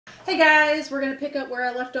Hey guys, we're going to pick up where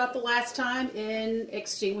I left off the last time in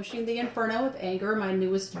Extinguishing the Inferno of Anger, my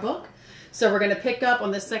newest book. So we're going to pick up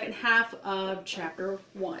on the second half of chapter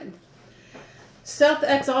 1.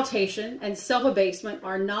 Self-exaltation and self-abasement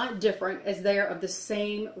are not different as they are of the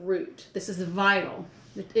same root. This is vital.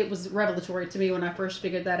 It was revelatory to me when I first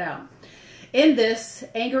figured that out. In this,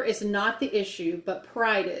 anger is not the issue, but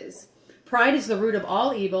pride is. Pride is the root of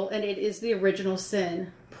all evil, and it is the original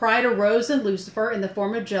sin. Pride arose in Lucifer in the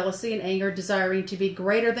form of jealousy and anger, desiring to be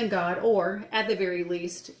greater than God, or, at the very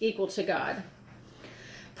least, equal to God.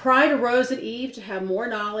 Pride arose in Eve to have more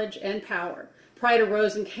knowledge and power. Pride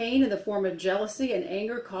arose in Cain in the form of jealousy and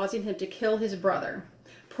anger, causing him to kill his brother.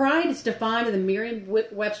 Pride is defined in the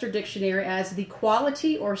Merriam-Webster dictionary as the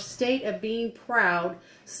quality or state of being proud,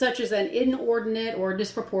 such as an inordinate or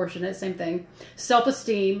disproportionate, same thing,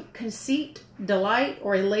 self-esteem, conceit, delight,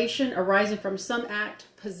 or elation arising from some act,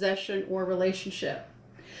 possession, or relationship.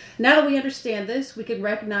 Now that we understand this, we can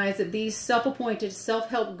recognize that these self-appointed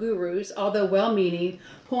self-help gurus, although well-meaning,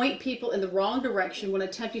 point people in the wrong direction when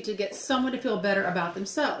attempting to get someone to feel better about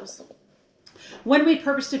themselves. When we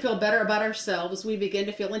purpose to feel better about ourselves, we begin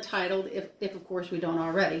to feel entitled, if of course we don't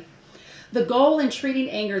already. The goal in treating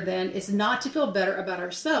anger, then, is not to feel better about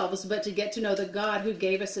ourselves, but to get to know the God who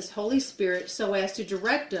gave us His Holy Spirit so as to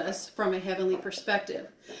direct us from a heavenly perspective.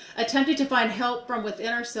 Attempting to find help from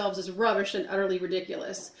within ourselves is rubbish and utterly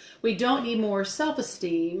ridiculous. We don't need more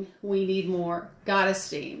self-esteem, we need more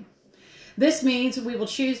God-esteem. This means we will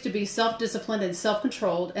choose to be self-disciplined and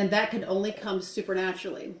self-controlled, and that can only come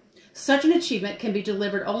supernaturally. Such an achievement can be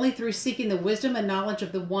delivered only through seeking the wisdom and knowledge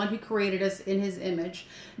of the one who created us in His image.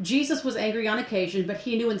 Jesus was angry on occasion, but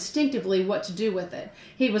He knew instinctively what to do with it.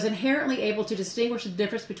 He was inherently able to distinguish the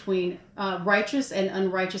difference between righteous and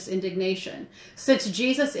unrighteous indignation. Since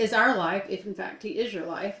Jesus is our life, if in fact He is your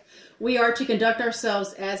life, we are to conduct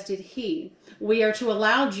ourselves as did He. We are to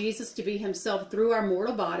allow Jesus to be Himself through our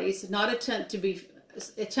mortal bodies, not attempt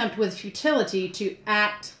with futility to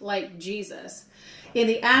act like Jesus. In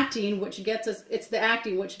the acting which gets us, it's the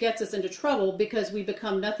acting which gets us into trouble because we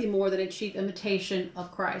become nothing more than a cheap imitation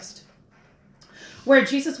of Christ. Where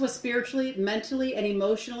Jesus was spiritually, mentally, and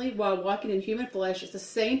emotionally while walking in human flesh is the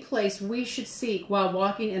same place we should seek while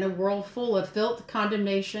walking in a world full of filth,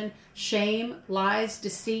 condemnation, shame, lies,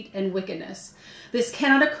 deceit, and wickedness. This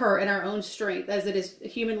cannot occur in our own strength as it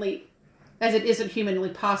isn't humanly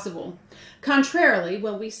possible. Contrarily,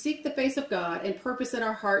 when we seek the face of God and purpose in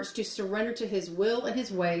our hearts to surrender to His will and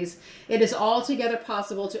His ways, it is altogether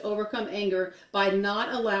possible to overcome anger by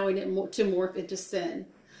not allowing it to morph into sin.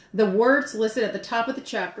 The words listed at the top of the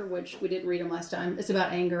chapter, which we didn't read them last time, it's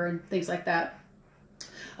about anger and things like that.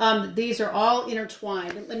 These are all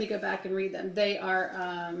intertwined. Let me go back and read them. They are,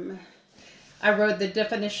 I wrote the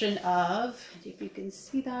definition of, if you can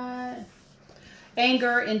see that,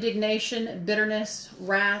 anger, indignation, bitterness,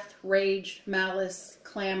 wrath, rage, malice,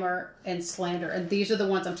 clamor, and slander. And these are the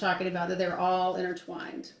ones I'm talking about, that they're all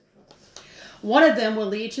intertwined. One of them will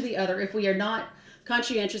lead to the other if we are not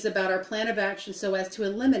conscientious about our plan of action so as to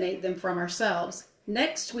eliminate them from ourselves.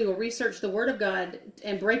 Next, we will research the Word of God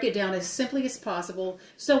and break it down as simply as possible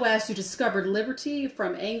so as to discover liberty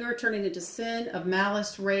from anger turning into sin of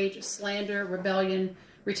malice, rage, slander, rebellion,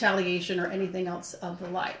 retaliation, or anything else of the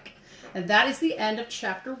like. And that is the end of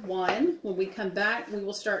chapter 1. When we come back, we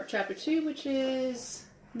will start chapter 2, which is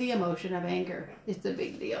the emotion of anger. It's a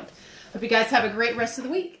big deal. Hope you guys have a great rest of the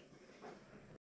week.